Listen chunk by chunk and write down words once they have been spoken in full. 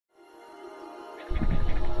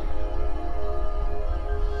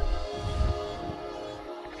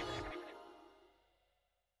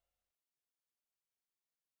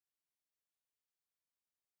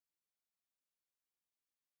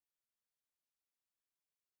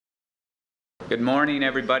Good morning,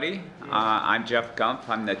 everybody. I'm Jeff Gumpf.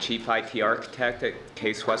 I'm the Chief IT Architect at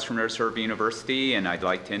Case Western Reserve University, and I'd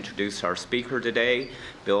like to introduce our speaker today,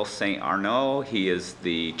 Bill St. Arnaud. He is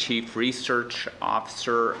the Chief Research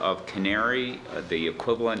Officer of CANARIE, the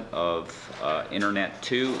equivalent of Internet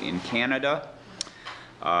 2 in Canada.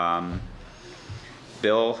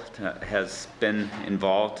 Bill has been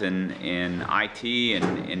involved in IT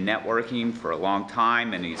and in networking for a long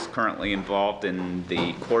time, and he's currently involved in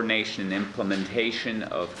the coordination and implementation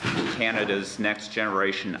of Canada's next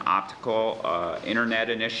generation optical internet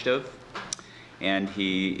initiative. And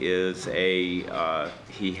he is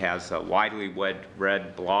he has a widely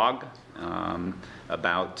read blog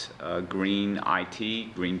about green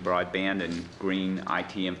IT, green broadband, and green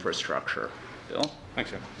IT infrastructure. Bill? Thanks,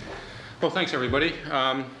 Jeff. Well, thanks, everybody.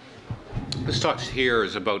 This talk here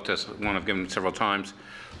is about one I've given several times,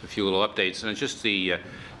 a few little updates, and it's just the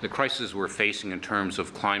crisis we're facing in terms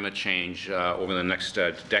of climate change over the next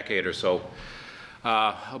decade or so.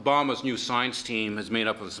 Obama's new science team is made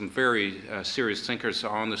up of some very serious thinkers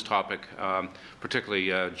on this topic,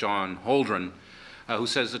 particularly John Holdren, who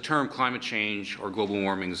says the term climate change or global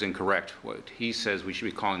warming is incorrect. What he says we should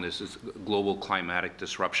be calling this is global climatic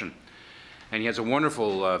disruption. And he has a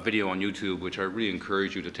wonderful video on YouTube, which I really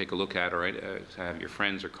encourage you to take a look at, or to have your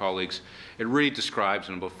friends or colleagues. It really describes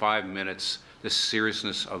in about 5 minutes the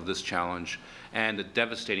seriousness of this challenge and the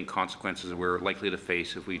devastating consequences that we're likely to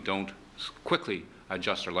face if we don't quickly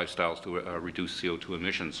adjust our lifestyles to reduce CO2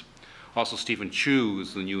 emissions. Also, Stephen Chu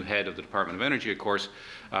is the new head of the Department of Energy, of course.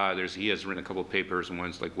 He has written a couple of papers, and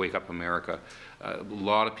one's like Wake Up America. A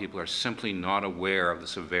lot of people are simply not aware of the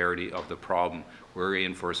severity of the problem. We're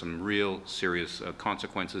in for some real serious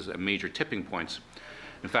consequences at major tipping points.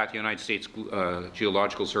 In fact, the United States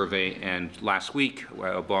Geological Survey, and last week,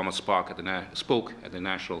 Obama spoke at the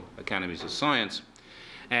National Academies of Science,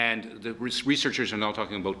 and the researchers are now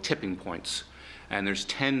talking about tipping points. And there's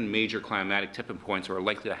 10 major climatic tipping points that are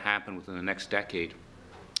likely to happen within the next decade,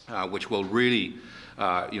 which will really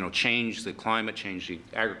change the climate, change the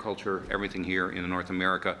agriculture, everything here in North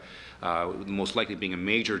America, most likely being a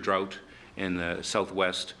major drought in the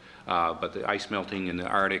southwest, but the ice melting in the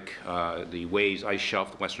Arctic, the WAIS ice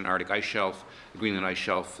shelf, the Western Arctic ice shelf, the Greenland ice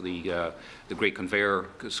shelf, the Great Conveyor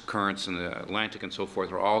currents in the Atlantic and so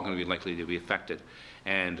forth are all going to be likely to be affected.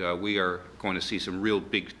 And we are going to see some real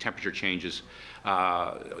big temperature changes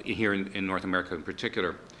here in North America in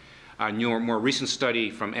particular. A more recent study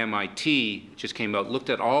from MIT just came out, looked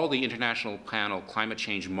at all the International Panel climate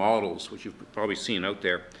change models, which you've probably seen out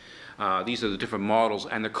there. These are the different models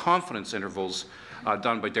and the confidence intervals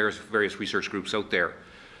done by various research groups out there.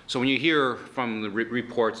 So when you hear from the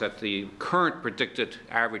reports that the current predicted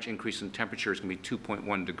average increase in temperature is going to be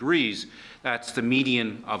 2.1 degrees, that's the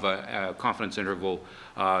median of a confidence interval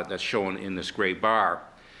that's shown in this gray bar.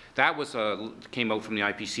 That was came out from the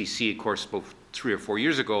IPCC, of course, about 3 or 4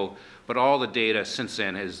 years ago, but all the data since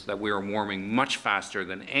then is that we are warming much faster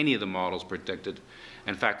than any of the models predicted.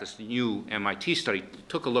 In fact, this new MIT study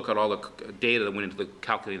took a look at all the data that went into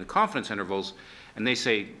calculating the confidence intervals, and they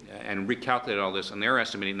say, and recalculated all this, and they're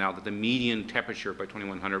estimating now that the median temperature by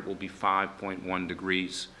 2100 will be 5.1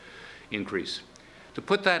 degrees increase. To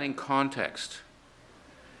put that in context,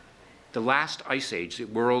 the last ice age, the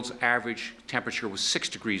world's average temperature was 6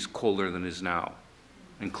 degrees colder than it is now.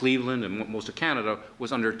 And Cleveland and most of Canada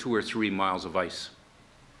was under 2 or 3 miles of ice.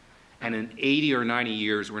 And in 80 or 90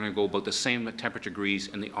 years, we're going to go about the same temperature degrees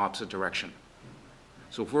in the opposite direction.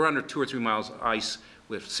 So if we're under 2 or 3 miles of ice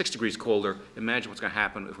with 6 degrees colder, imagine what's going to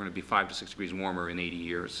happen if we're going to be 5 to 6 degrees warmer in 80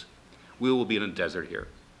 years. We will be in a desert here.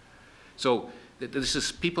 So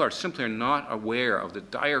people are simply not aware of the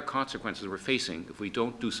dire consequences we're facing if we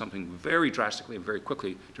don't do something very drastically and very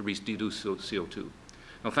quickly to reduce CO2.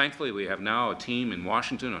 Now, thankfully, we have now a team in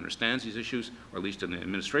Washington who understands these issues, or at least in the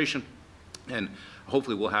administration, and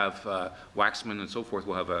hopefully we'll have Waxman and so forth,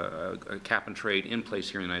 we'll have a cap and trade in place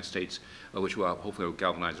here in the United States, which will hopefully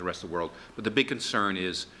galvanize the rest of the world. But the big concern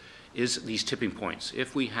is these tipping points.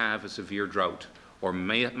 If we have a severe drought or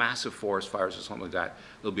massive forest fires or something like that,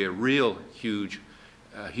 there'll be a real huge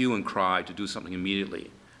hue and cry to do something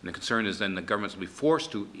immediately. And the concern is then the governments will be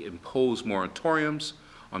forced to impose moratoriums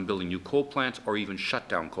on building new coal plants or even shut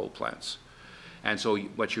down coal plants. And so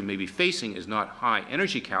what you may be facing is not high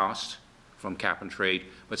energy costs from cap and trade,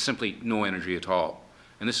 but simply no energy at all.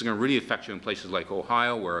 And this is going to really affect you in places like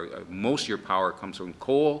Ohio, where most of your power comes from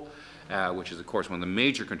coal, which is, of course, one of the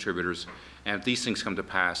major contributors. And if these things come to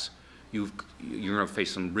pass, you're going to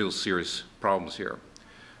face some real serious problems here.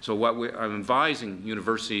 So what I'm advising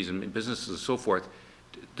universities and businesses and so forth,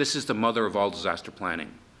 this is the mother of all disaster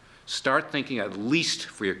planning. start thinking, at least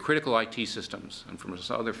for your critical IT systems and from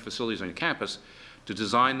other facilities on your campus, to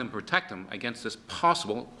design them, protect them against this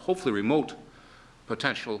possible, hopefully remote,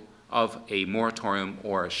 potential of a moratorium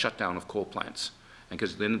or a shutdown of coal plants. And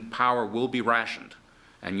because then power will be rationed,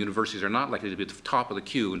 and universities are not likely to be at the top of the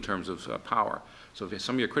queue in terms of power. So if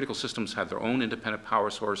some of your critical systems have their own independent power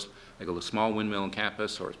source, like a small windmill on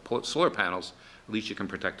campus or solar panels, at least you can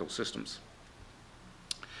protect those systems.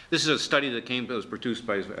 This is a study that was produced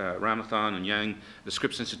by Ramathan and Yang, the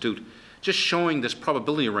Scripps Institute, just showing this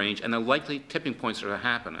probability range and the likely tipping points that will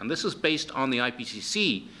happen. And this is based on the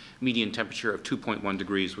IPCC median temperature of 2.1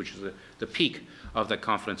 degrees, which is the peak of the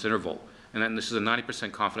confidence interval. And then this is a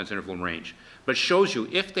 90% confidence interval range. But it shows you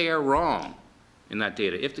if they are wrong in that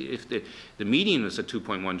data, if the median is at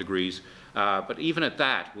 2.1 degrees, but even at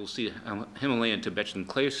that, we'll see Himalayan Tibetan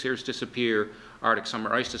glaciers disappear, Arctic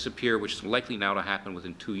summer ice disappear, which is likely now to happen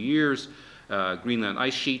within 2 years, Greenland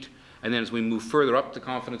ice sheet, and then as we move further up the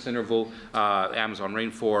confidence interval, Amazon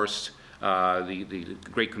rainforest, the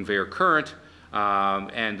Great Conveyor Current,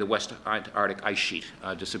 and the West Arctic ice sheet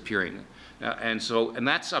disappearing. And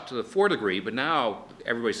that's up to the 4 degree, but now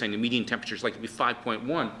everybody's saying the median temperature is likely to be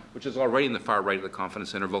 5.1, which is already in the far right of the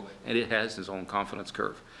confidence interval, and it has its own confidence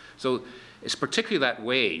curve. So it's particularly that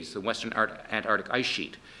WAIS, the Western Antarctic ice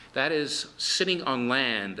sheet, that is sitting on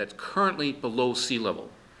land that's currently below sea level.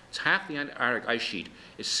 It's half the Antarctic ice sheet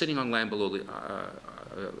is sitting on land below the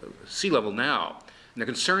sea level now. And the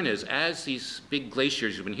concern is, as these big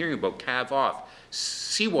glaciers you've been hearing about calve off,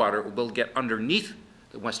 seawater will get underneath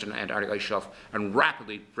the Western Antarctic ice shelf and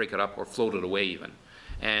rapidly break it up or float it away even.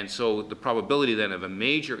 And so the probability then of a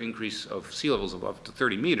major increase of sea levels of up to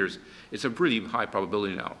 30 meters is a really high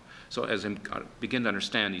probability now. So as I begin to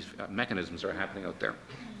understand these mechanisms that are happening out there.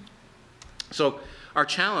 So our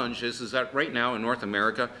challenge is that right now in North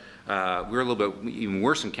America, we're a little bit even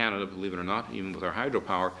worse in Canada, believe it or not, even with our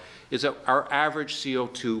hydropower, is that our average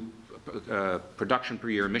CO2 production per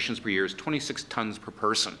year, emissions per year, is 26 tons per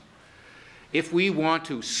person. If we want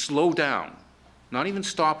to slow down, not even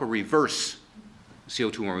stop or reverse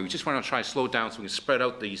CO2 warming, we just want to try to slow it down so we can spread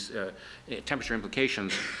out these temperature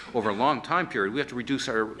implications over a long time period, we have to reduce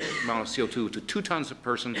our amount of CO2 to 2 tons per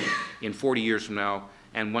person in 40 years from now,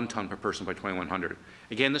 and 1 ton per person by 2100.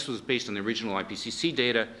 Again, this was based on the original IPCC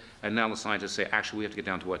data, and now the scientists say, actually, we have to get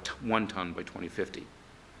down to 1 ton by 2050.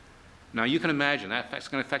 Now, you can imagine that's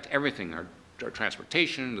going to affect everything, our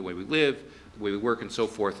transportation, the way we live, the way we work, and so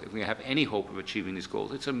forth, if we have any hope of achieving these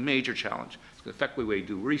goals. It's a major challenge. It's going to affect the way we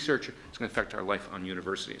do research. It's going to affect our life on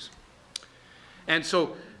universities. And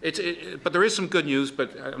so, but there is some good news,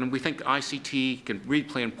 but we think ICT can really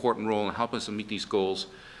play an important role in helping us to meet these goals.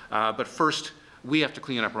 But first, we have to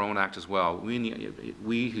clean up our own act as well. We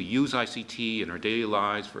who use ICT in our daily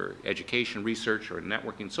lives for education, research, or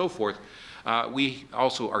networking and so forth, we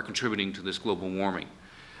also are contributing to this global warming.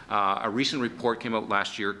 A recent report came out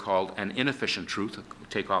last year called An Inefficient Truth, a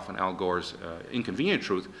takeoff on Al Gore's Inconvenient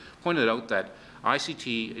Truth, pointed out that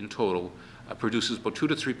ICT in total produces about 2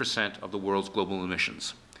 to 3% of the world's global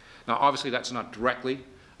emissions. Now obviously that's not directly,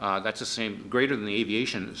 that's the same, greater than the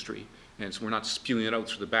aviation industry. And so we're not spewing it out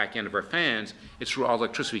through the back end of our fans, it's through all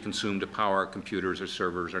electricity consumed to power our computers or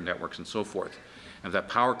servers or networks and so forth. And if that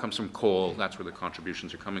power comes from coal, that's where the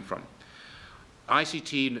contributions are coming from.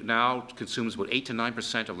 ICT now consumes about 8 to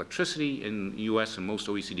 9% of electricity in the US and most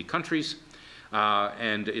OECD countries,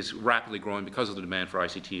 and is rapidly growing because of the demand for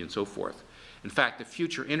ICT and so forth. In fact, the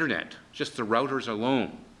future internet, just the routers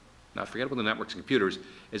alone, now forget about the networks and computers,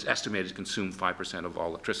 is estimated to consume 5% of all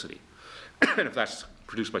electricity. And if that's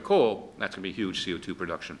produced by coal, that's going to be huge CO2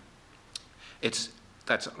 production.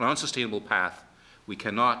 That's an unsustainable path. We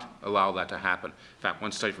cannot allow that to happen. In fact,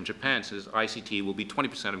 one study from Japan says ICT will be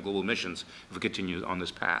 20% of global emissions if we continue on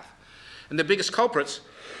this path. And the biggest culprits,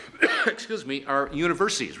 excuse me, are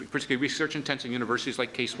universities, particularly research-intensive universities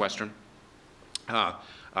like Case Western.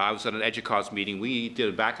 I was at an EDUCAUSE meeting. We did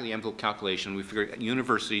a back-of-the-envelope calculation. We figured that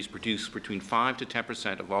universities produce between 5 to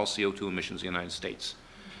 10% of all CO2 emissions in the United States.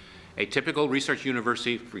 A typical research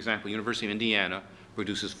university, for example, University of Indiana,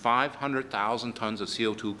 produces 500,000 tons of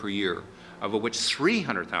CO2 per year, of which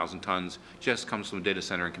 300,000 tons just comes from data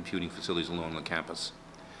center and computing facilities alone on the campus.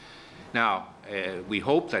 Now, we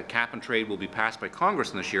hope that cap and trade will be passed by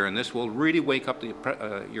Congress this year, and this will really wake up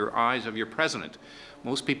your eyes of your president.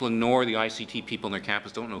 Most people ignore the ICT people on their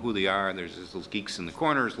campus, don't know who they are, and there's those geeks in the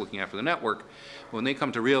corners looking after the network. When they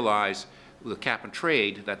come to realize with cap and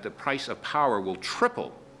trade that the price of power will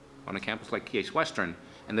triple on a campus like Case Western,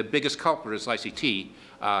 and the biggest culprit is ICT,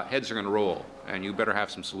 heads are going to roll, and you better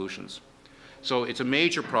have some solutions. So it's a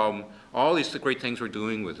major problem. All these great things we're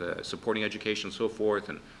doing with supporting education and so forth,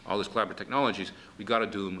 and all these collaborative technologies, we've got to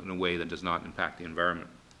do them in a way that does not impact the environment.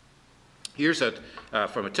 Here's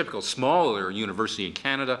from a typical smaller university in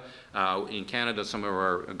Canada. In Canada, some of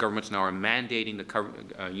our governments now are mandating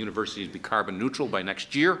the universities be carbon neutral by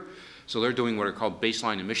next year. So they're doing what are called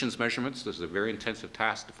baseline emissions measurements. This is a very intensive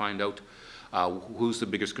task to find out who's the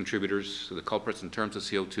biggest contributors, the culprits in terms of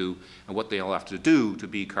CO2, and what they'll have to do to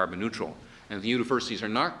be carbon neutral. And if the universities are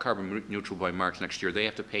not carbon neutral by March next year, they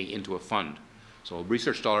have to pay into a fund. So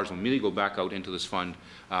research dollars will immediately go back out into this fund,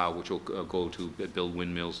 which will go to build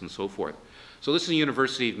windmills and so forth. So this is a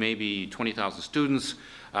university of maybe 20,000 students.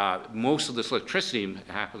 Most of this electricity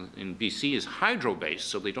in BC is hydro-based,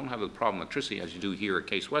 so they don't have the problem with electricity as you do here at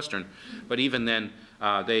Case Western. But even then,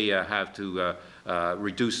 they have to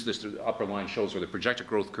reduce this. The upper line shows where the projected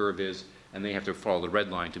growth curve is, and they have to follow the red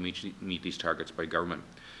line to meet these targets by government.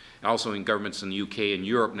 Also, in governments in the UK and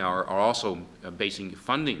Europe now are also basing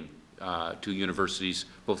funding to universities,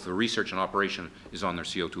 both for research and operation, is on their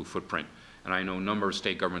CO2 footprint. And I know a number of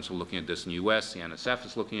state governments are looking at this in the US, the NSF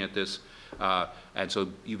is looking at this, and so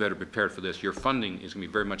you better be prepared for this. Your funding is going to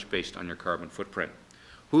be very much based on your carbon footprint.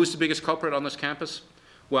 Who is the biggest culprit on this campus?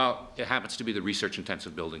 Well, it happens to be the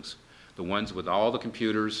research-intensive buildings. The ones with all the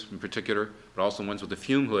computers in particular, but also the ones with the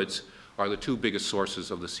fume hoods, are the two biggest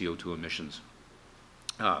sources of the CO2 emissions.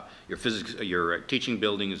 Your teaching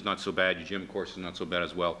building is not so bad, your gym course is not so bad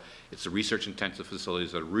as well. It's the research-intensive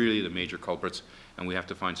facilities that are really the major culprits, and we have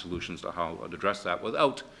to find solutions to how to address that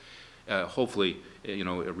without, hopefully,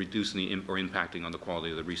 reducing or impacting on the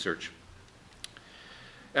quality of the research.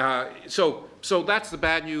 So that's the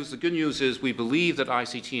bad news. The good news is we believe that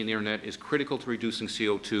ICT and the internet is critical to reducing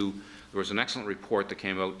CO2. There was an excellent report that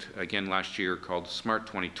came out again last year called Smart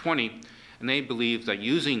 2020. And they believe that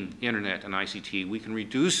using internet and ICT, we can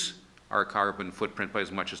reduce our carbon footprint by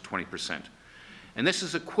as much as 20%. And this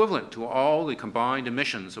is equivalent to all the combined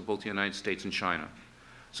emissions of both the United States and China.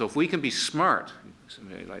 So if we can be smart,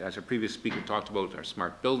 as our previous speaker talked about, our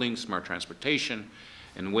smart buildings, smart transportation,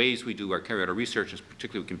 and ways we carry out our research,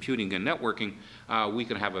 particularly with computing and networking, we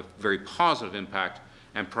can have a very positive impact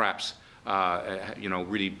and perhaps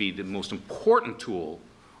really be the most important tool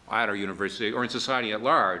at our university or in society at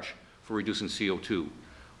large for reducing CO2.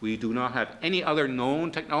 We do not have any other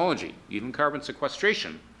known technology, even carbon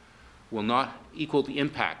sequestration, will not equal the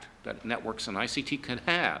impact that networks and ICT can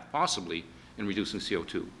have, possibly, in reducing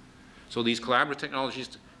CO2. So these collaborative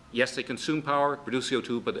technologies, yes, they consume power, produce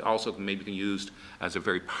CO2, but they also maybe can be used as a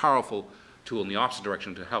very powerful tool in the opposite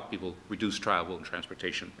direction to help people reduce travel and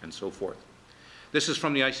transportation and so forth. This is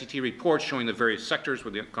from the ICT report showing the various sectors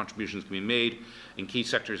where the contributions can be made, and key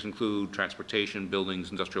sectors include transportation,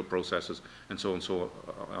 buildings, industrial processes, and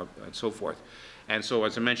so forth. And so,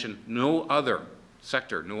 as I mentioned, no other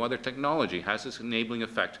sector, no other technology has this enabling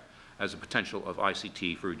effect as a potential of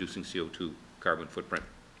ICT for reducing CO2 carbon footprint.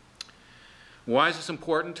 Why is this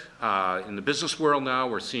important? In the business world now,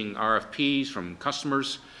 we're seeing RFPs from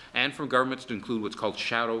customers and from governments to include what's called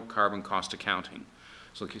shadow carbon cost accounting.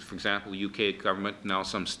 So, for example, the UK government, now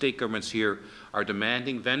some state governments here, are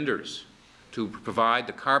demanding vendors to provide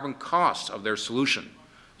the carbon costs of their solution.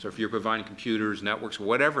 So if you're providing computers, networks,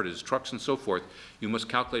 whatever it is, trucks and so forth, you must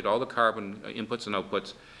calculate all the carbon inputs and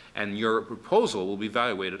outputs, and your proposal will be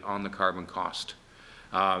evaluated on the carbon cost.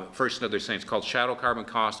 First, they're saying it's called shadow carbon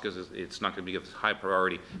cost because it's not going to be of high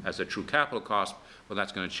priority as a true capital cost, but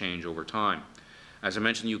that's going to change over time. As I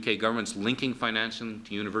mentioned, the UK government's linking financing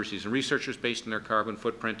to universities and researchers based on their carbon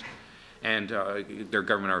footprint, and their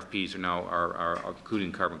government RFPs are now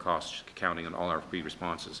including carbon cost accounting in all RFP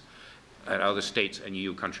responses. And other states and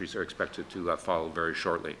EU countries are expected to follow very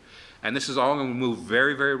shortly. And this is all going to move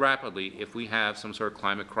very, very rapidly if we have some sort of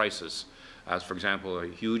climate crisis, as, for example, a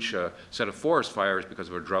huge set of forest fires because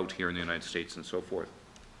of a drought here in the United States and so forth.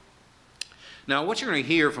 Now, what you're going to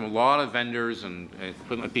hear from a lot of vendors and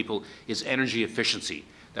equipment people is energy efficiency.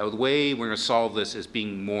 Now, the way we're going to solve this is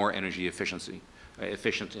being more energy efficient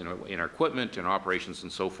in our equipment, in our operations,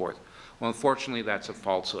 and so forth. Well, unfortunately, that's a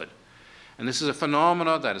falsehood. And this is a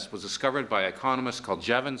phenomenon that was discovered by an economist called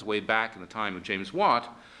Jevons way back in the time of James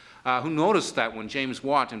Watt, who noticed that when James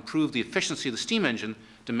Watt improved the efficiency of the steam engine,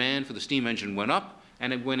 demand for the steam engine went up,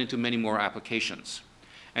 and it went into many more applications.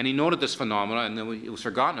 And he noted this phenomenon, and then it was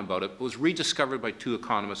forgotten about it, but was rediscovered by two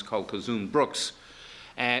economists called Kazoon Brooks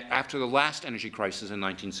after the last energy crisis in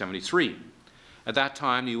 1973. At that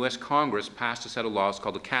time, the US Congress passed a set of laws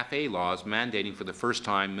called the CAFE laws, mandating for the first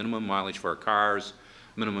time minimum mileage for our cars,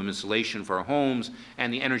 minimum insulation for our homes,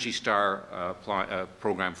 and the Energy Star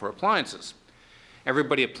program for appliances.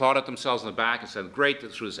 Everybody applauded themselves in the back and said, great,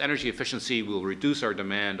 through this energy efficiency, we'll reduce our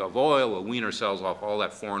demand of oil, we'll wean ourselves off all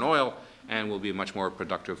that foreign oil, and we'll be a much more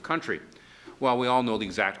productive country. Well, we all know the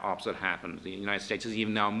exact opposite happened. The United States is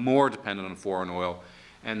even now more dependent on foreign oil.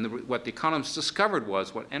 And what the economists discovered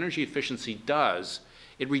was what energy efficiency does,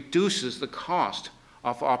 it reduces the cost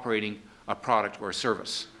of operating a product or a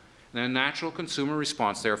service. And a natural consumer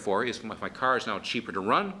response, therefore, is if my car is now cheaper to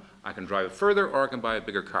run, I can drive it further, or I can buy a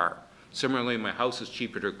bigger car. Similarly, my house is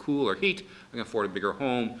cheaper to cool or heat, I can afford a bigger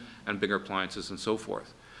home and bigger appliances and so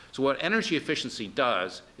forth. So what energy efficiency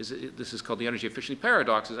does, this is called the energy efficiency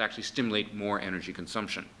paradox, is actually stimulate more energy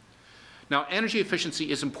consumption. Now, energy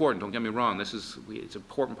efficiency is important, don't get me wrong, it's an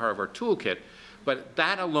important part of our toolkit, but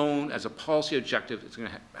that alone as a policy objective is going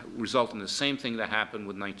to result in the same thing that happened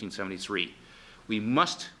with 1973. We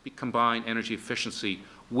must combine energy efficiency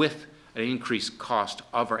with an increased cost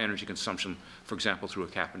of our energy consumption, for example, through a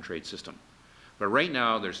cap-and-trade system. But right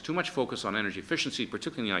now, there's too much focus on energy efficiency,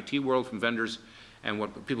 particularly in the IT world from vendors, and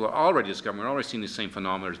what people are already discovering, we're already seeing the same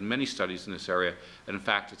phenomena. There's many studies in this area, and in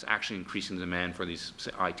fact, it's actually increasing the demand for these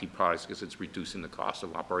IT products because it's reducing the cost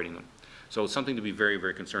of operating them. So it's something to be very,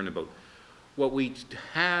 very concerned about. What we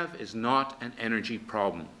have is not an energy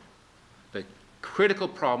problem. The critical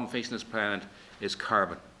problem facing this planet is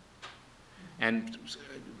carbon. And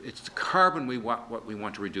it's the carbon what we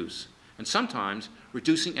want to reduce. And sometimes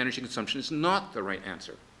reducing energy consumption is not the right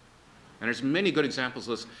answer. And there's many good examples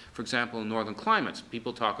of this. For example, in northern climates,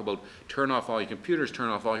 people talk about turn off all your computers, turn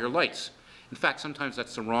off all your lights. In fact, sometimes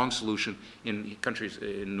that's the wrong solution in countries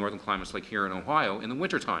in northern climates like here in Ohio in the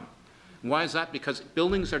wintertime. Why is that? Because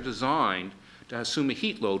buildings are designed to assume a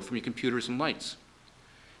heat load from your computers and lights.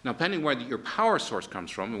 Now, depending where your power source comes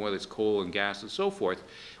from, and whether it's coal and gas and so forth,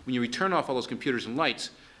 when you turn off all those computers and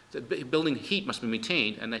lights, the building heat must be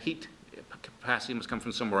maintained, and that heat capacity must come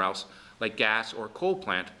from somewhere else, like gas or a coal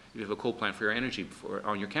plant, if you have a coal plant for your energy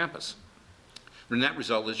on your campus. The net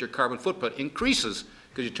result is your carbon footprint increases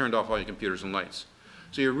because you turned off all your computers and lights.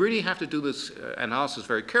 So you really have to do this analysis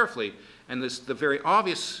very carefully, and the very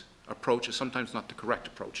obvious approach is sometimes not the correct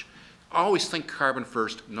approach. Always think carbon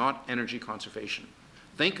first, not energy conservation.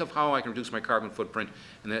 Think of how I can reduce my carbon footprint,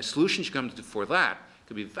 and the solutions you come to for that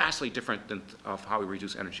could be vastly different than of how we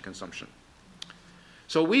reduce energy consumption.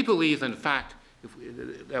 So we believe, in fact,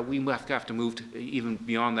 that we have to move to, even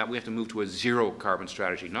beyond that, we have to move to a zero carbon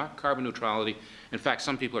strategy, not carbon neutrality. In fact,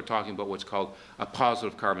 some people are talking about what's called a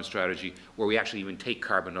positive carbon strategy, where we actually even take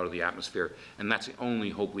carbon out of the atmosphere, and that's the only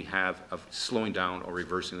hope we have of slowing down or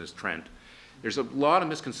reversing this trend. There's a lot of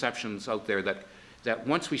misconceptions out there that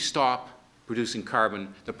once we stop producing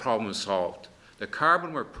carbon, the problem is solved. The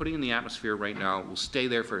carbon we're putting in the atmosphere right now will stay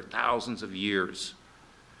there for thousands of years.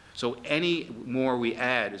 So any more we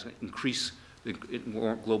add is going to increase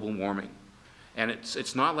global warming. And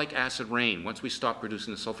it's not like acid rain. Once we stop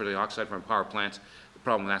producing the sulfur dioxide from our power plants, the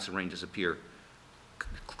problem with acid rain disappears.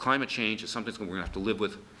 Climate change is something we're going to have to live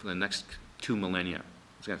with for the next 2 millennia.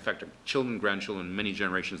 It's going to affect our children, grandchildren, many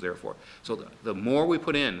generations therefore. So the more we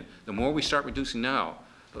put in, the more we start reducing now,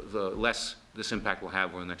 the less this impact will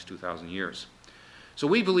have over the next 2,000 years. So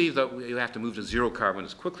we believe that we have to move to zero carbon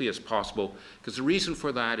as quickly as possible, because the reason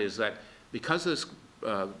for that is that because of this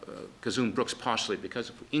Kazum-Brooks postulate, because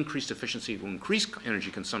of increased efficiency will increase energy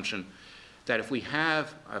consumption, that if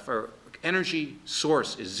our energy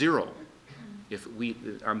source is zero, if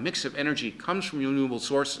our mix of energy comes from renewable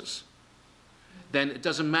sources, then it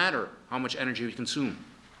doesn't matter how much energy we consume,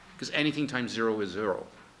 because anything times zero is zero.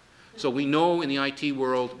 So we know in the IT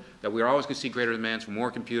world that we're always going to see greater demands for more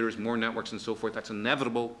computers, more networks, and so forth. That's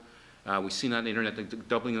inevitable. We've seen that in the internet, the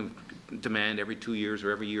doubling of demand every 2 years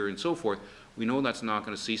or every year and so forth. We know that's not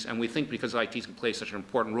going to cease, and we think because IT can play such an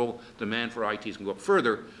important role, demand for IT can go up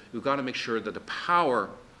further. We've got to make sure that the power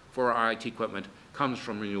for our IT equipment comes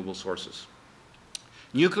from renewable sources.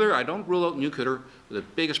 Nuclear, I don't rule out nuclear. The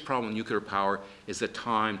biggest problem with nuclear power is the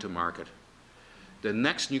time to market. The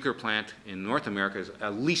next nuclear plant in North America is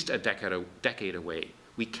at least a decade away.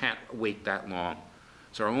 We can't wait that long.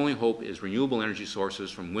 So our only hope is renewable energy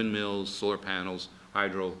sources from windmills, solar panels,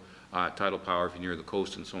 hydro, tidal power if you're near the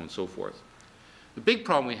coast, and so on and so forth. The big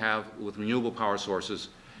problem we have with renewable power sources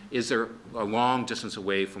is they're a long distance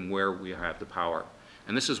away from where we have the power.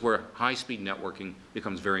 And this is where high-speed networking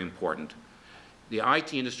becomes very important. The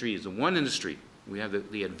IT industry is the one industry we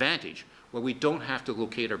have the advantage where we don't have to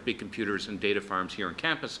locate our big computers and data farms here on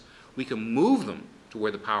campus. We can move them to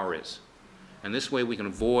where the power is. And this way we can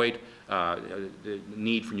avoid the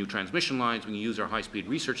need for new transmission lines. We can use our high-speed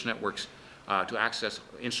research networks to access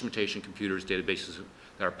instrumentation, computers, databases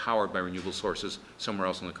that are powered by renewable sources somewhere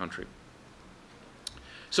else in the country.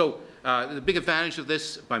 So the big advantage of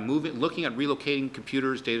this, by looking at relocating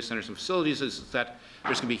computers, data centers, and facilities, is that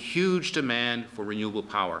there's going to be huge demand for renewable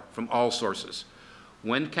power from all sources.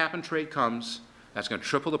 When cap and trade comes, that's going to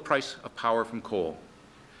triple the price of power from coal.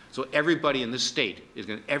 So everybody in this state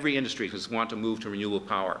every industry is going to want to move to renewable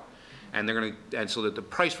power, and so that the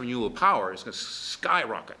price for renewable power is going to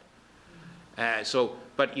skyrocket.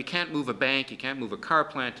 But you can't move a bank, you can't move a car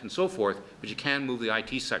plant, and so forth, but you can move the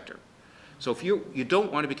IT sector. So if you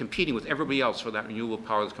don't want to be competing with everybody else for that renewable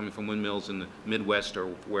power that's coming from windmills in the Midwest or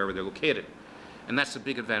wherever they're located. And that's the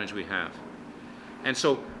big advantage we have. And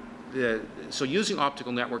so using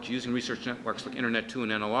optical networks, using research networks like Internet 2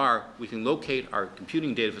 and NLR, we can locate our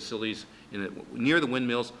computing data facilities near the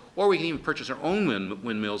windmills, or we can even purchase our own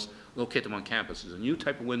windmills, locate them on campus. There's a new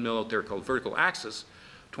type of windmill out there called vertical axis,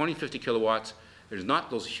 20, 50 kilowatts. There's not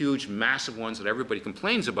those huge, massive ones that everybody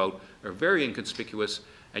complains about. They're very inconspicuous,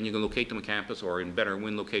 and you can locate them on campus or in better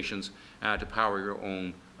wind locations to power your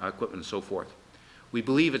own equipment and so forth. We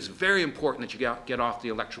believe it's very important that you get off the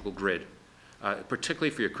electrical grid, particularly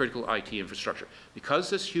for your critical IT infrastructure. Because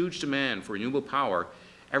this huge demand for renewable power,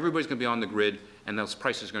 everybody's going to be on the grid, and those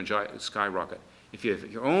prices are going to skyrocket. If you have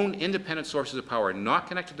your own independent sources of power not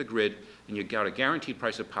connected to the grid, then you've got a guaranteed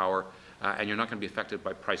price of power, and you're not going to be affected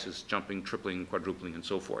by prices jumping, tripling, quadrupling, and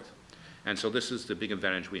so forth. And so this is the big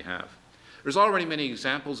advantage we have. There's already many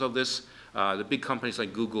examples of this. The big companies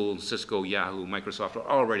like Google, Cisco, Yahoo, Microsoft are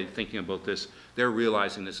already thinking about this. They're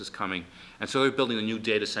realizing this is coming. And so they're building the new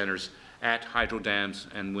data centers at hydro dams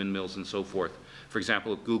and windmills and so forth. For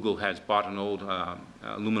example, Google has bought an old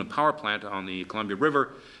aluminum power plant on the Columbia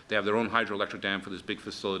River. They have their own hydroelectric dam for this big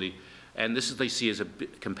facility. And this is they see as a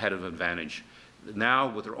competitive advantage. Now,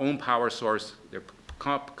 with their own power source, their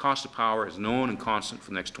cost of power is known and constant for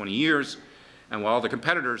the next 20 years. And while the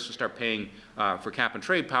competitors start paying for cap and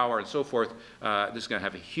trade power and so forth, this is going to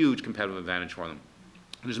have a huge competitive advantage for them.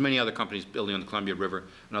 There's many other companies building on the Columbia River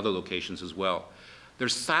and other locations as well.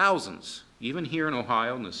 There's thousands, even here in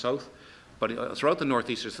Ohio in the south, but throughout the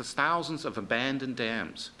Northeast, there's thousands of abandoned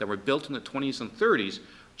dams that were built in the 20s and 30s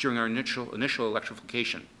during our initial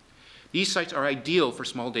electrification. These sites are ideal for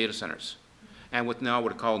small data centers, and with now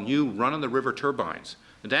what are called new run-on-the-river turbines.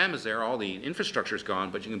 The dam is there, all the infrastructure is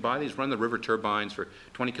gone, but you can buy these run-the-river turbines for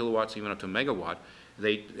 20 kilowatts, even up to a megawatt.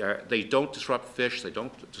 They don't disrupt fish, they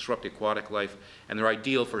don't disrupt the aquatic life, and they're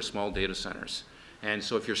ideal for small data centers. And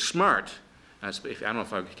so if you're smart, I don't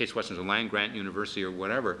know if Case Western's a land-grant university or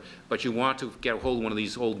whatever, but you want to get a hold of one of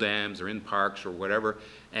these old dams or in parks or whatever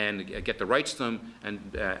and get the rights to them,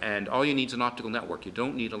 and all you need is an optical network. You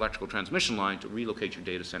don't need electrical transmission line to relocate your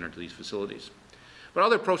data center to these facilities. But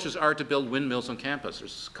other approaches are to build windmills on campus.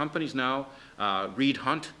 There's companies now, Reed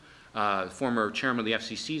Hunt, former chairman of the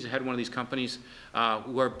FCC, is the head of one of these companies,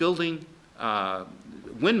 who are building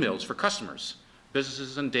windmills for customers,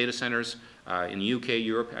 businesses and data centers in the UK,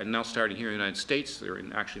 Europe, and now starting here in the United States. They're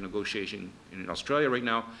actually negotiating in Australia right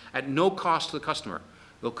now at no cost to the customer.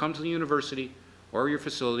 They'll come to the university or your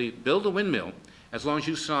facility, build a windmill, as long as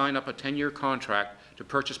you sign up a 10-year contract to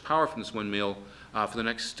purchase power from this windmill for the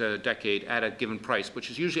next decade at a given price, which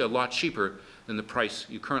is usually a lot cheaper than the price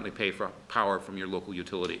you currently pay for power from your local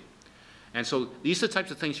utility. And so these are the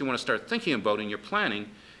types of things you want to start thinking about in your planning.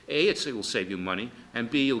 A, it will save you money, and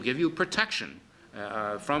B, it will give you protection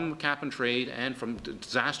from cap and trade and from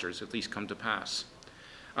disasters if these come to pass.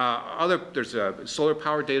 There's solar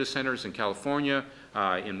powered data centers in California,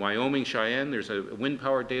 in Wyoming, Cheyenne, there's a wind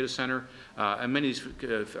powered data center, and many of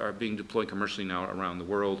these are being deployed commercially now around the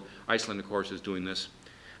world. Iceland, of course, is doing this.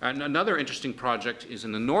 And another interesting project is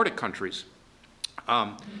in the Nordic countries.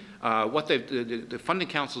 The funding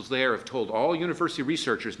councils there have told all university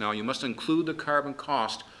researchers now, you must include the carbon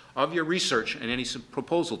cost of your research in any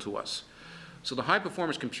proposal to us. So the high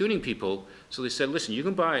performance computing people, so they said, listen, you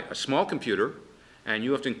can buy a small computer, and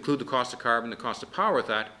you have to include the cost of carbon, the cost of power with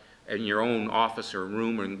that in your own office or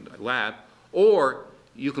room or lab, or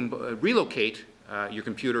you can relocate your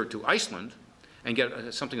computer to Iceland and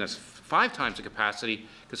get something that's 5 times the capacity,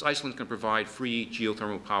 because Iceland can provide free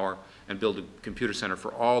geothermal power and build a computer center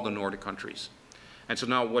for all the Nordic countries. And so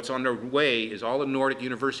now what's underway is all the Nordic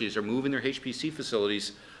universities are moving their HPC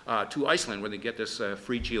facilities to Iceland, where they get this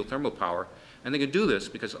free geothermal power. And they can do this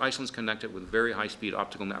because Iceland's connected with very high-speed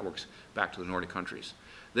optical networks back to the Nordic countries.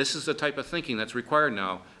 This is the type of thinking that's required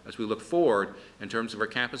now as we look forward in terms of our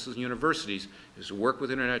campuses and universities, is to work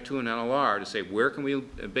with Internet 2 and NLR to say where can we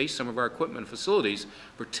base some of our equipment and facilities,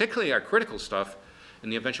 particularly our critical stuff,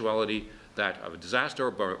 in the eventuality that of a disaster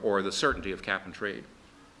or the certainty of cap and trade.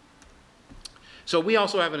 So we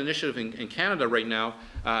also have an initiative in Canada right now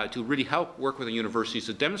to really help work with the universities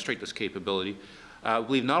to demonstrate this capability. We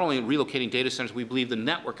believe not only in relocating data centers, we believe the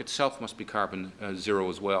network itself must be carbon zero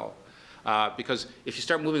as well. Because if you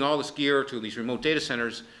start moving all this gear to these remote data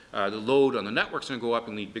centers, the load on the network's going to go up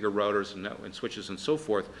and need bigger routers and switches and so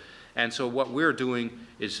forth. And so what we're doing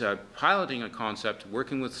is piloting a concept,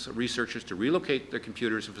 working with researchers to relocate their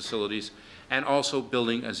computers and facilities, and also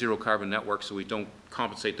building a zero carbon network so we don't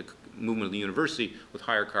compensate the movement of the university with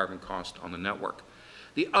higher carbon cost on the network.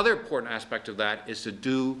 The other important aspect of that is to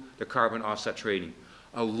do the carbon offset trading.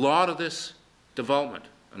 A lot of this development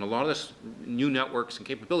and a lot of this new networks and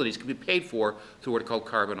capabilities can be paid for through what are called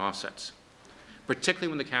carbon offsets, particularly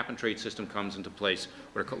when the cap and trade system comes into place.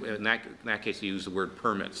 In that case, they use the word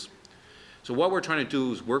permits. So what we're trying to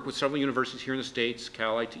do is work with several universities here in the States,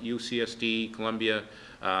 Cal, UCSD, Columbia,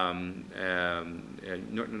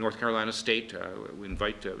 North Carolina State. We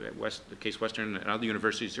invite Case Western and other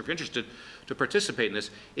universities, if you're interested, to participate in this,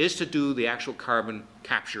 is to do the actual carbon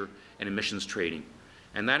capture and emissions trading.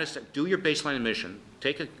 And that is to do your baseline emission,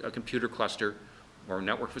 take a computer cluster or a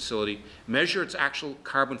network facility, measure its actual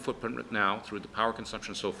carbon footprint now through the power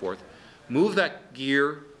consumption and so forth, move that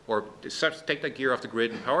gear or take that gear off the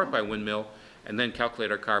grid and power it by a windmill, and then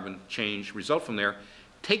calculate our carbon change result from there.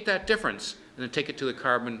 Take that difference and then take it to the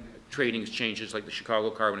carbon trading exchanges like the Chicago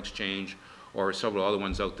Carbon Exchange or several other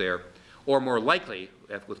ones out there. Or more likely,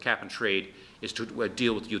 with cap and trade, is to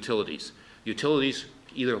deal with utilities. Utilities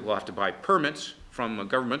either will have to buy permits from a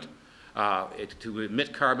government to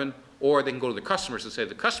emit carbon, or they can go to the customers and say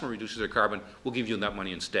the customer reduces their carbon, we'll give you that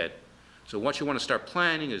money instead. So what you want to start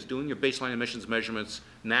planning is doing your baseline emissions measurements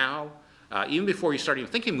now, even before you start even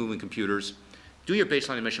thinking moving computers. Do your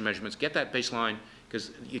baseline emission measurements, get that baseline,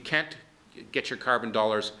 because you can't get your carbon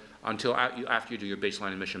dollars until after you do your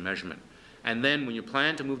baseline emission measurement. And then when you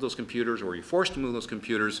plan to move those computers, or you're forced to move those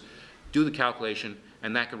computers, do the calculation,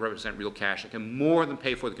 and that can represent real cash. It can more than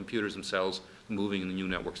pay for the computers themselves, moving in the new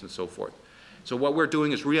networks and so forth. So what we're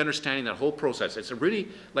doing is re-understanding that whole process. It's really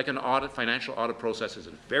like an audit, financial audit process. It's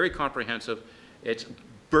very comprehensive. It's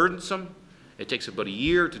burdensome. It takes about a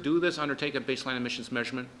year to do this, undertake a baseline emissions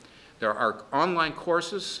measurement. There are online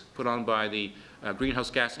courses put on by the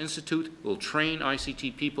Greenhouse Gas Institute. We'll train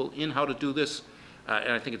ICT people in how to do this.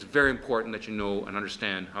 And I think it's very important that you know and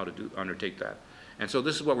understand how to undertake that. And so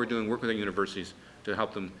this is what we're doing, working with our universities to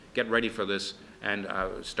help them get ready for this and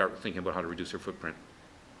start thinking about how to reduce their footprint.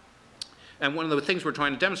 And one of the things we're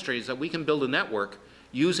trying to demonstrate is that we can build a network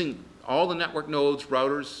using all the network nodes,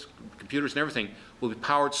 routers, computers, and everything will be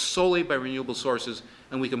powered solely by renewable sources,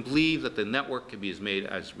 and we can believe that the network can be made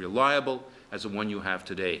as reliable as the one you have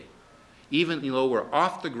today. Even though we're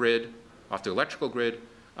off the grid, off the electrical grid,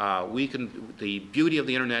 the beauty of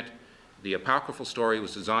the internet, the apocryphal story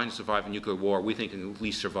was designed to survive a nuclear war. We think it can at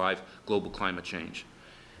least survive global climate change.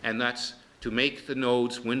 And that's to make the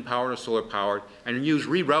nodes wind powered or solar powered, and use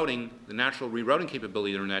rerouting, the natural rerouting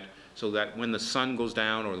capability of the internet, so that when the sun goes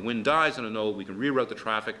down or the wind dies on a node, we can reroute the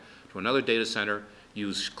traffic to another data center,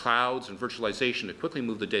 use clouds and virtualization to quickly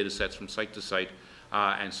move the data sets from site to site,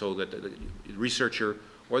 and so that the researcher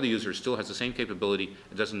or the user still has the same capability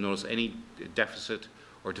and doesn't notice any deficit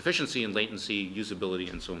or deficiency in latency,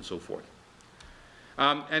 usability, and so on and so forth.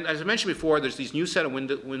 And as I mentioned before, there's these new set of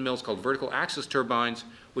windmills called vertical axis turbines,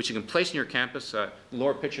 which you can place in your campus. The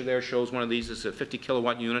lower picture there shows one of these. It's a 50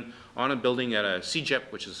 kilowatt unit on a building at a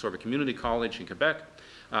CEGEP, which is sort of a community college in Quebec.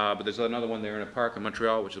 But there's another one there in a park in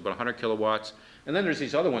Montreal, which is about 100 kilowatts. And then there's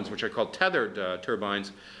these other ones, which are called tethered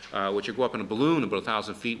turbines, which go up in a balloon about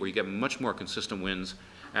 1,000 feet, where you get much more consistent winds.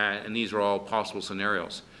 And these are all possible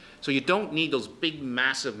scenarios. So you don't need those big,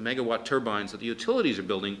 massive megawatt turbines that the utilities are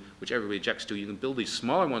building, which everybody objects to. You can build these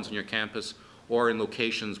smaller ones on your campus or in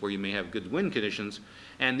locations where you may have good wind conditions,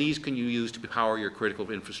 and these can you use to power your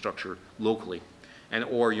critical infrastructure locally,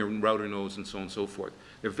 or your router nodes and so on and so forth.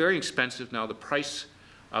 They're very expensive now. The price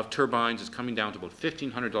of turbines is coming down to about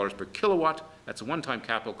 $1,500 per kilowatt. That's a one-time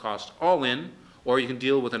capital cost all in, or you can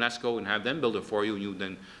deal with an ESCO and have them build it for you, and you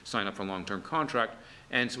then sign up for a long-term contract.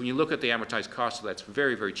 And so when you look at the amortized cost, that's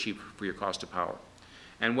very, very cheap for your cost of power.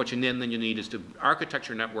 And what you then you need is to architect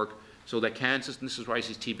your network so that this is where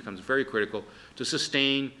ICT becomes very critical, to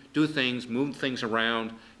sustain, do things, move things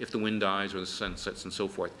around if the wind dies or the sun sets and so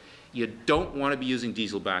forth. You don't want to be using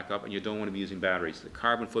diesel backup, and you don't want to be using batteries. The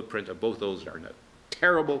carbon footprint of both those are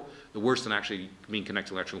terrible, the worse than actually being connected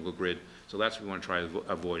to the electrical grid. So that's what we want to try to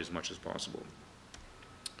avoid as much as possible.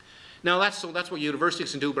 Now that's what universities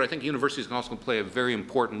can do, but I think universities can also play a very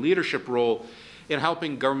important leadership role in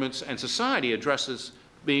helping governments and society address this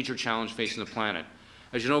major challenge facing the planet.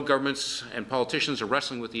 As you know, governments and politicians are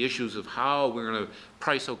wrestling with the issues of how we're going to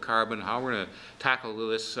price out carbon, how we're going to tackle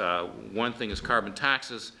this. One thing is carbon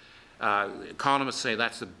taxes. Economists say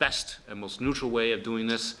that's the best and most neutral way of doing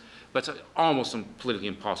this, but it's almost a politically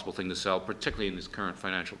impossible thing to sell, particularly in this current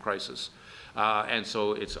financial crisis. And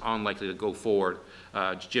so it's unlikely to go forward.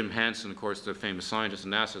 Jim Hansen, of course, the famous scientist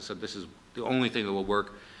in NASA, said this is the only thing that will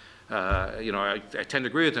work. You know, I tend to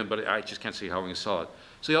agree with him, but I just can't see how we're going to sell it.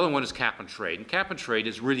 So the other one is cap and trade. And cap and trade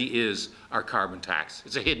really is our carbon tax.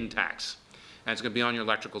 It's a hidden tax. And it's going to be on your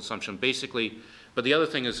electrical consumption, basically. But the other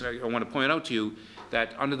thing is, I want to point out to you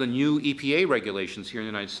that under the new EPA regulations here in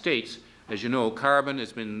the United States, as you know, carbon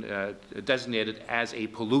has been designated as a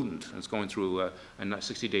pollutant. It's going through a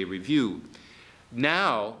 60-day review.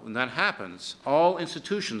 Now, when that happens, all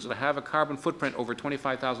institutions that have a carbon footprint over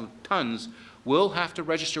 25,000 tons will have to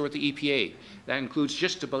register with the EPA. That includes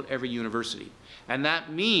just about every university. And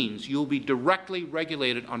that means you'll be directly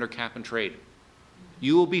regulated under cap and trade.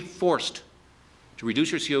 You will be forced to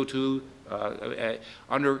reduce your CO2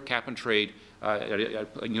 under cap and trade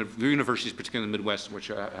universities, particularly in the Midwest,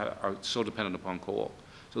 which are so dependent upon coal.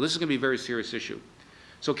 So this is going to be a very serious issue.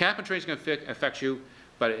 So cap and trade is going to affect you,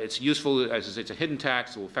 but it's useful, as it's a hidden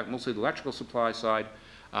tax. It will affect mostly the electrical supply side,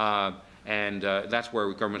 and that's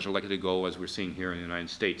where governments are likely to go, as we're seeing here in the United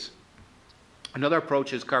States. Another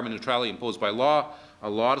approach is carbon neutrality imposed by law. A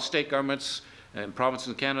lot of state governments and provinces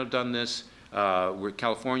in Canada have done this. Where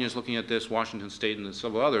California is looking at this, Washington State, and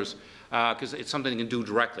several others, because it's something they can do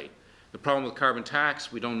directly. The problem with carbon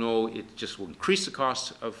tax, we don't know, it just will increase the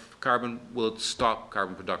cost of carbon, will it stop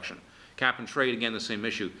carbon production? Cap and trade, again, the same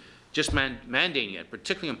issue. Just mandating it,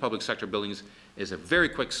 particularly in public sector buildings, is a very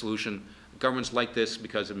quick solution. Governments like this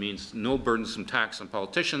because it means no burdensome tax on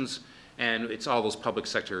politicians, and it's all those public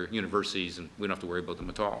sector universities, and we don't have to worry about them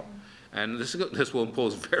at all. And this will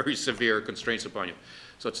impose very severe constraints upon you.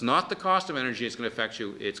 So it's not the cost of energy that's going to affect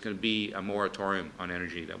you, it's going to be a moratorium on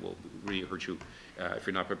energy that will really hurt you if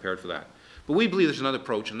you're not prepared for that. But we believe there's another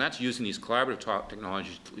approach, and that's using these collaborative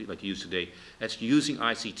technologies like you use today. That's using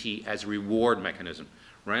ICT as a reward mechanism,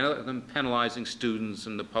 rather than penalizing students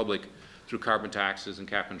and the public through carbon taxes and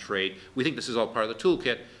cap and trade. We think this is all part of the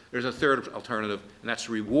toolkit. There's a third alternative, and that's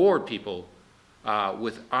to reward people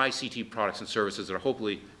with ICT products and services that are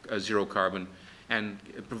hopefully zero carbon, and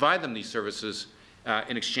provide them these services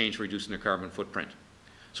in exchange for reducing their carbon footprint.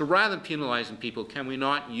 So rather than penalizing people, can we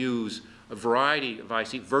not use a variety of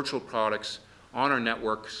ICT virtual products on our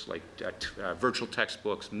networks, like virtual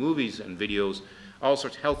textbooks, movies and videos, all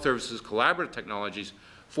sorts of health services, collaborative technologies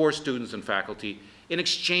for students and faculty in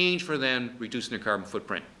exchange for them reducing their carbon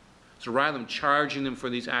footprint. So rather than charging them for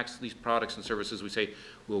these products and services, we say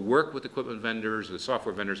we'll work with equipment vendors, the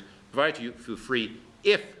software vendors, provide to you for free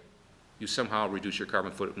if you somehow reduce your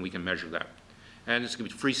carbon footprint, and we can measure that. And it's going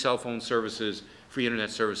to be free cell phone services, free internet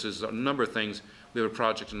services, a number of things. We have a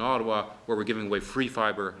project in Ottawa where we're giving away free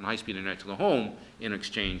fiber and high-speed internet to the home in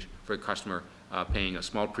exchange for a customer paying a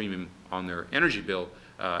small premium on their energy bill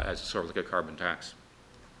as sort of like a carbon tax.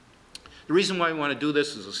 The reason why we want to do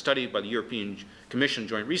this is a study by the European Commission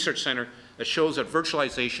Joint Research Center that shows that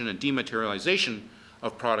virtualization and dematerialization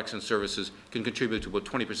of products and services can contribute to about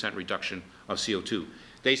 20% reduction of CO2.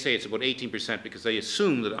 They say it's about 18% because they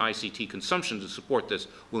assume that ICT consumption to support this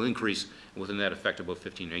will increase with a net effect of about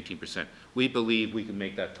 15 or 18%. We believe we can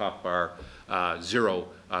make that top bar zero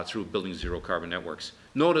through building zero carbon networks.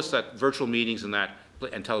 Notice that virtual meetings and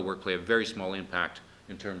telework play a very small impact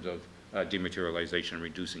in terms of dematerialization and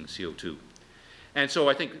reducing CO2. And so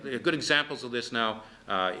I think good examples of this now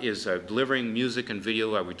is delivering music and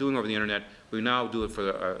video that we're doing over the internet. We now do it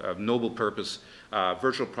for a noble purpose,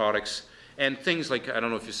 virtual products, and things like, I don't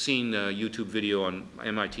know if you've seen a YouTube video on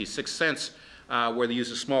MIT Sixth Sense, where they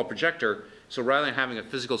use a small projector. So rather than having a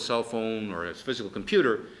physical cell phone or a physical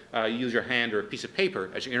computer, you use your hand or a piece of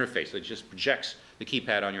paper as your interface. It just projects the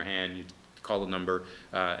keypad on your hand. You call the number,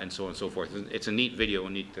 and so on and so forth. It's a neat video, a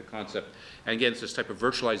neat concept. And again, it's this type of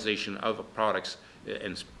virtualization of products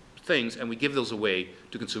and things, and we give those away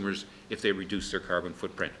to consumers if they reduce their carbon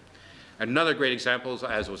footprint. Another great example,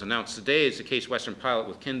 as was announced today, is the Case Western pilot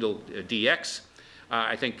with Kindle DX.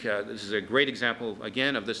 I think this is a great example,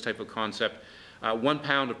 again, of this type of concept. 1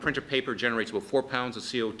 pound of printer paper generates about 4 pounds of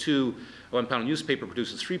CO2. 1 pound of newspaper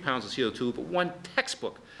produces 3 pounds of CO2, but 1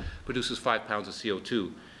 textbook produces 5 pounds of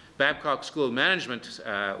CO2. Babcock School of Management,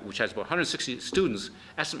 which has about 160 students,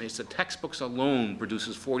 estimates that textbooks alone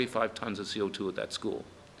produces 45 tons of CO2 at that school.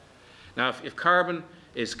 Now, if carbon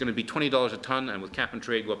is going to be $20 a ton, and with cap and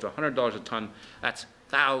trade go up to $100 a ton, that's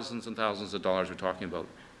thousands and thousands of dollars we're talking about.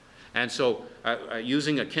 And so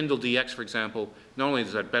using a Kindle DX, for example, not only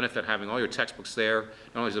does that benefit having all your textbooks there,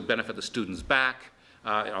 not only does it benefit the students back,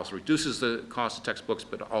 it also reduces the cost of textbooks,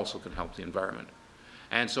 but it also can help the environment.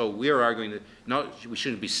 And so we are arguing that we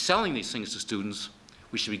shouldn't be selling these things to students,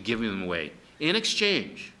 we should be giving them away in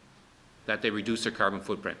exchange that they reduce their carbon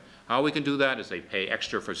footprint. How we can do that is they pay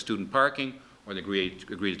extra for student parking, or they agree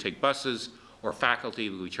to take buses, or faculty,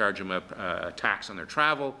 we charge them a tax on their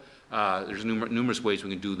travel. There's numerous ways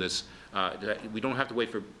we can do this. We don't have to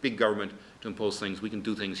wait for big government to impose things. We can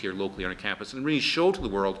do things here locally on a campus and really show to the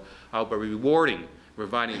world how by rewarding,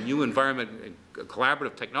 providing a new environment,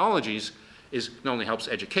 collaborative technologies, not only helps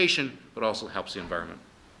education, but also helps the environment.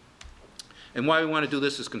 And why we want to do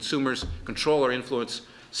this is consumers control or influence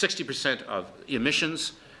 60% of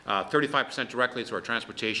emissions, 35% directly through our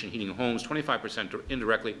transportation, heating of homes, 25%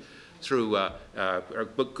 indirectly through our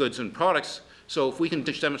goods and products. So if we can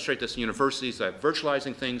demonstrate this in universities, that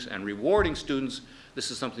virtualizing things and rewarding students, this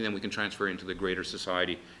is something that we can transfer into the greater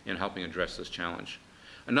society in helping address this challenge.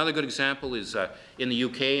 Another good example is in the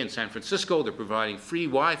UK, in San Francisco, they're providing free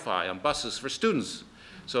Wi-Fi on buses for students.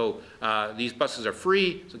 So these buses are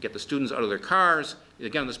free, so get the students out of their cars, they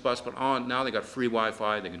get on this bus, but now they got free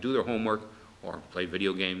Wi-Fi, they can do their homework or play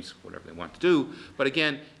video games, whatever they want to do. But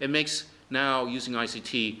again, it makes now using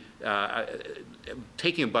ICT,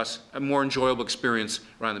 taking a bus, a more enjoyable experience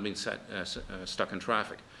rather than being stuck in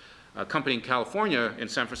traffic. A company in California, in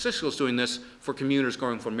San Francisco, is doing this for commuters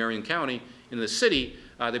going from Marion County into the city.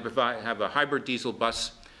 They have a hybrid diesel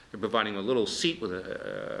bus. They're providing a little seat with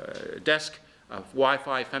a desk,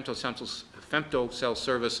 Wi-Fi, femtocell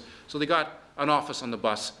service. So they got an office on the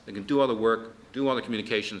bus. They can do all the work, do all the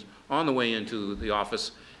communications on the way into the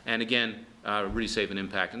office, and again, really save an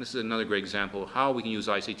impact. And this is another great example of how we can use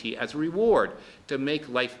ICT as a reward to make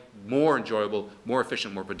life more enjoyable, more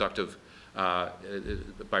efficient, more productive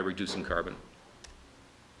by reducing carbon.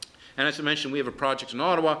 And as I mentioned, we have a project in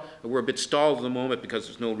Ottawa. We're a bit stalled at the moment because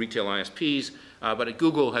there's no retail ISPs, but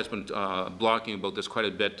Google has been blogging about this quite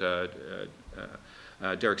a bit,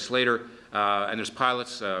 Derek Slater, and there's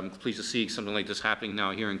pilots. I'm pleased to see something like this happening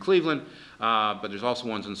now here in Cleveland, but there's also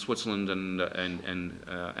ones in Switzerland and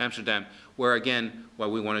Amsterdam, where again, what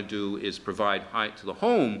we want to do is provide to the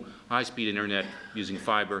home high-speed internet using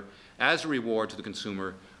fiber as a reward to the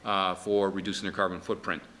consumer for reducing their carbon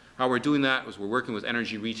footprint. How we're doing that is we're working with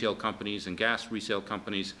energy retail companies and gas resale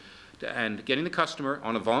companies and getting the customer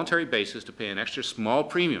on a voluntary basis to pay an extra small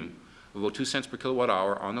premium of about 2 cents per kilowatt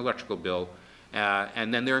hour on the electrical bill,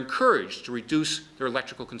 and then they're encouraged to reduce their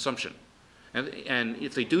electrical consumption. And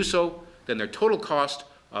if they do so, then their total cost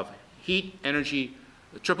of heat, energy,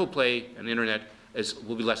 triple play, and internet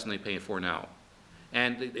will be less than they pay for now.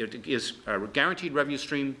 And it gives a guaranteed revenue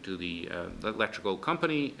stream to the electrical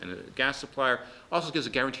company and the gas supplier. Also gives a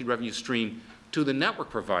guaranteed revenue stream to the network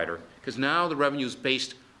provider, because now the revenue is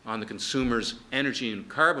based on the consumer's energy and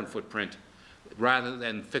carbon footprint rather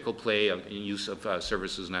than fickle play in use of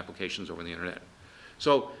services and applications over the internet.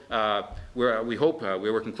 So we hope,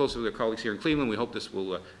 we're working closely with our colleagues here in Cleveland, we hope this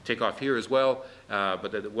will take off here as well, but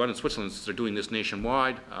the one in Switzerland, they're doing this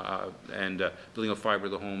nationwide and building up fiber to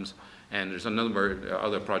the homes. And there's a number of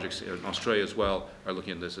other projects in Australia as well are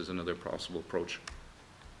looking at this as another possible approach.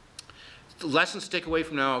 The lessons to take away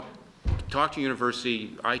from now: talk to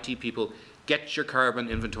university, IT people, get your carbon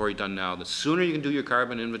inventory done now. The sooner you can do your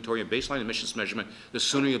carbon inventory and baseline emissions measurement, the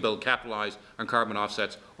sooner you'll be able to capitalize on carbon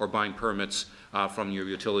offsets or buying permits from your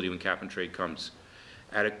utility when cap and trade comes.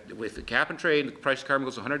 With the cap and trade, the price of carbon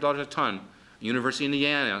goes to $100 a ton. University of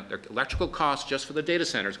Indiana, their electrical costs just for the data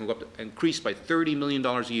centers can go up to increase by $30 million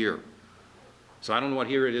a year. So I don't know what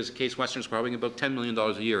here it is. Case Western's probably about $10 million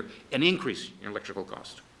a year, an increase in electrical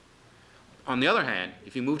cost. On the other hand,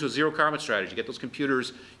 if you move to a zero carbon strategy, get those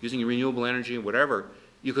computers using renewable energy and whatever,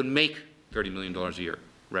 you could make $30 million a year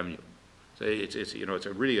revenue. So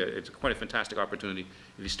it's quite a fantastic opportunity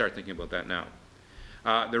if you start thinking about that now.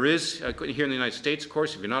 There is, here in the United States, of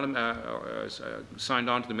course, if you're not signed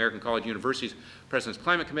on to the American College University's President's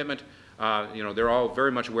Climate Commitment, they're all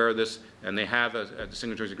very much aware of this, and they have, the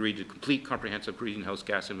signatories agreed to complete comprehensive greenhouse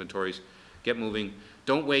gas inventories. Get moving.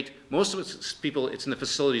 Don't wait. Most of it's people, it's in the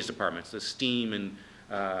facilities departments, the steam and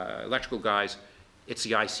electrical guys. It's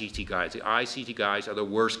the ICT guys. The ICT guys are the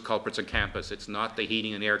worst culprits on campus. It's not the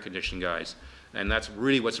heating and air conditioning guys. And that's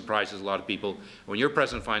really what surprises a lot of people. When your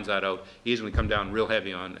president finds that out, he's going to come down real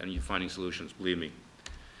heavy on and you're finding solutions, believe me.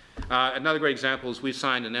 Another great example is we've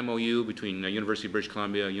signed an MOU between University of British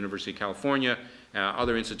Columbia, University of California,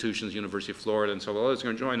 other institutions, University of Florida, and so others are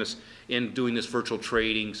going to join us in doing this virtual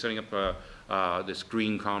trading, setting up this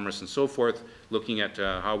green commerce and so forth, looking at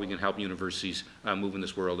how we can help universities move in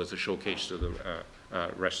this world as a showcase to the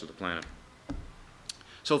rest of the planet.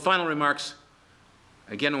 So final remarks.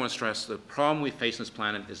 Again, I want to stress the problem we face on this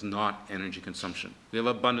planet is not energy consumption. We have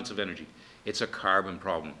abundance of energy. It's a carbon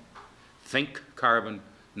problem. Think carbon,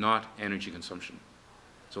 not energy consumption.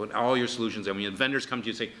 So in all your solutions, and when vendors come to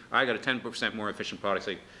you and say, I got a 10% more efficient product,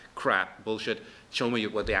 say, crap, bullshit, show me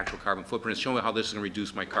what the actual carbon footprint is, show me how this is going to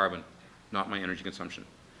reduce my carbon, not my energy consumption.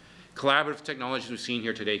 Collaborative technologies we've seen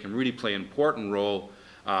here today can really play an important role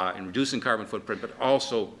in reducing carbon footprint, but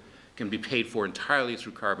also can be paid for entirely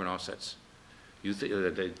through carbon offsets.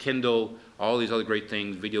 The Kindle, all these other great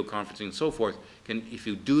things, video conferencing and so forth, if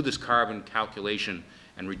you do this carbon calculation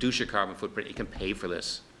and reduce your carbon footprint, it can pay for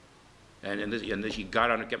this. And this, you got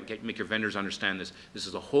to make your vendors understand this. This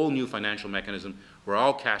is a whole new financial mechanism. We're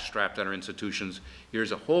all cash strapped at our institutions.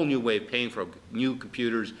 Here's a whole new way of paying for new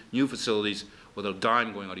computers, new facilities, without a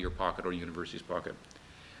dime going out of your pocket or the university's pocket.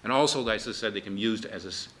 And also, as I said, they can be used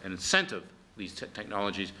as an incentive, these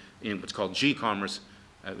technologies, in what's called G-commerce,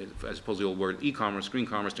 as opposed to the old word e-commerce, green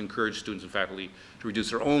commerce, to encourage students and faculty to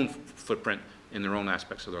reduce their own footprint in their own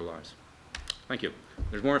aspects of their lives. Thank you.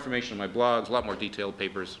 There's more information on my blogs, a lot more detailed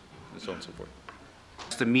papers, and so on and so forth.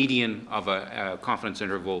 It's the median of a confidence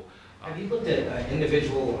interval. Have you looked at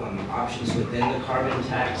individual options within the carbon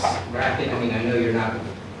tax bracket? I mean, I know you're not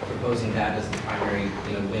proposing that as the primary,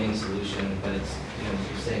 winning solution, but it's,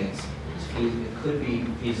 you're saying it could be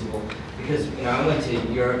feasible. Because, I went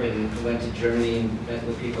to Europe and went to Germany and met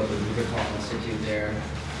with people at the Rubertal Institute there,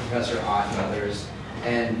 Professor Ott and others,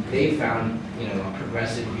 and they found, a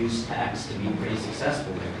progressive use tax to be pretty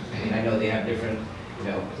successful there. I mean, I know they have different,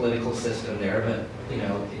 political system there, but,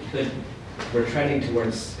 we're trending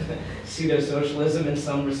towards pseudo-socialism in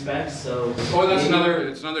some respects, so... Oh,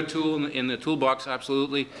 it's another tool in the toolbox,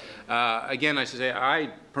 absolutely. Again, I should say, I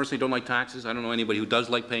personally don't like taxes. I don't know anybody who does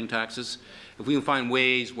like paying taxes. If we can find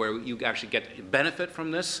ways where you actually get benefit from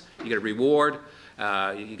this, you get a reward,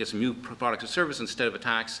 you get some new products or service instead of a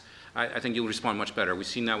tax, I think you'll respond much better. We've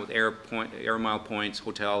seen that with air mile points,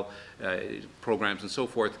 hotel programs, and so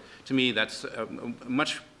forth. To me, that's a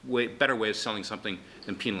much better way of selling something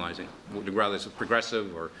than penalizing, rather it's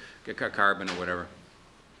progressive or carbon or whatever.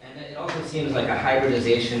 And it also seems like a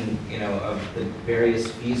hybridization, of the various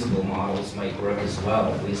feasible models might work as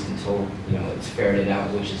well, at least until, it's ferreted out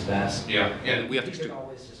which is best. Yeah, we have These to... are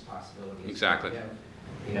always just possibilities. Exactly.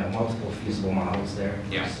 Multiple feasible models there.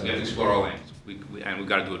 Yeah, so we have to explore all angles, and we've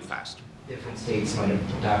got to do it fast. Different states might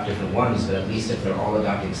adopt different ones, but at least if they're all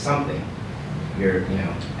adopting something, you're,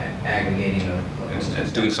 aggregating a...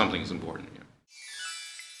 And doing something is important.